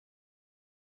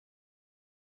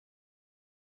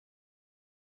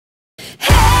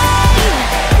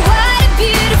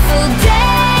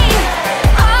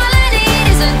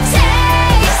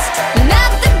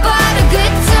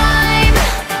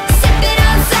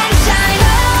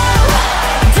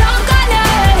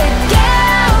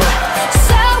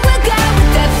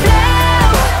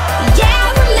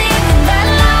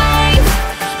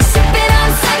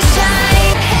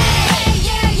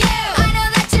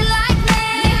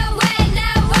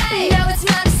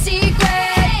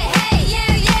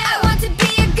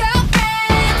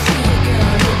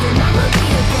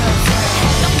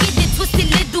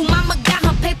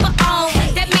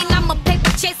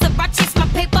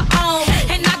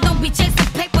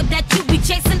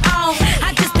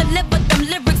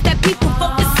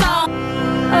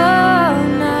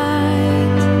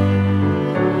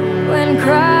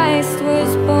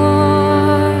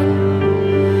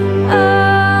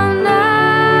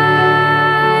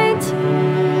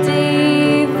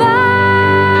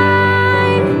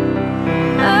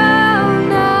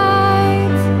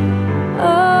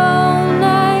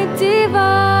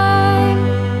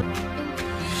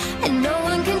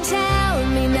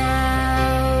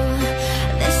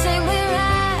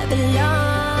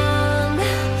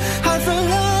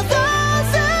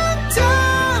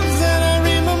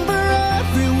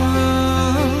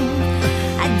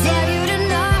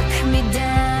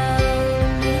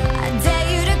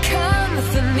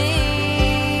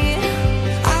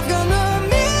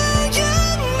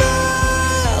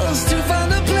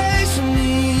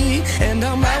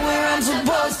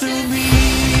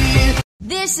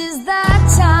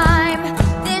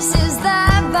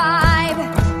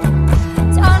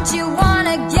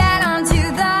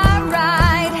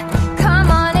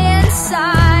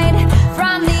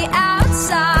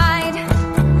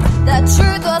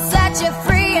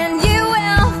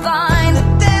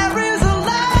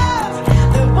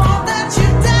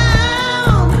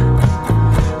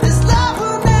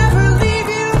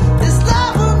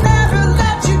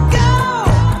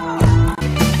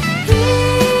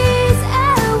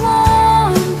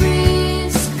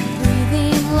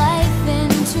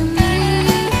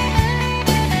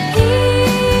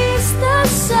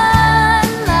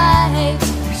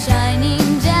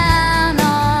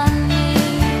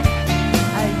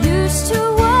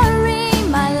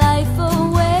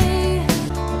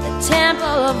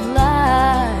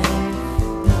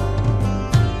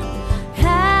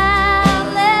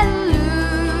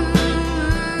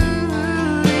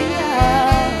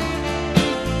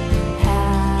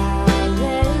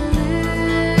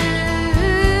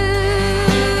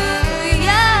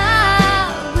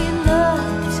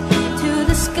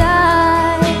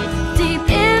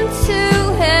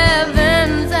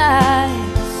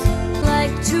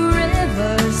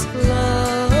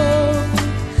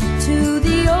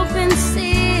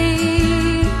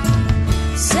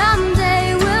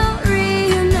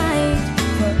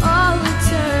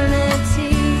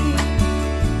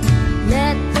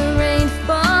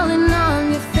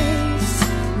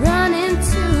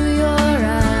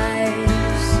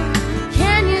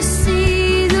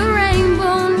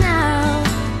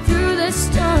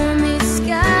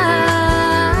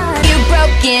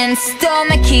hold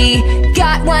my key.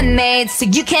 Got one made so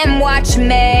you can watch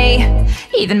me,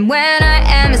 even when I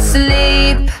am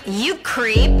asleep. You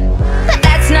creep. But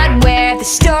that's not where the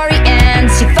story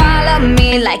ends. You follow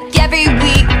me like every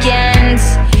weekend,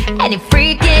 and you're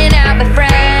freaking out my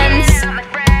friends.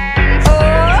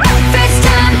 Oh, first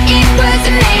time it was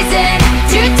amazing.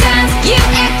 2 times you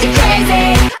acted crazy.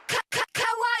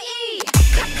 Kawaii.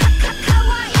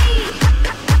 Kawaii.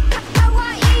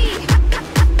 Kawaii.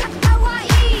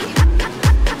 Kawaii.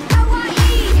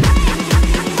 Kawaii.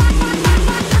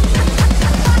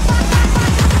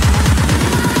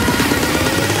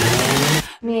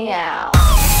 Meow.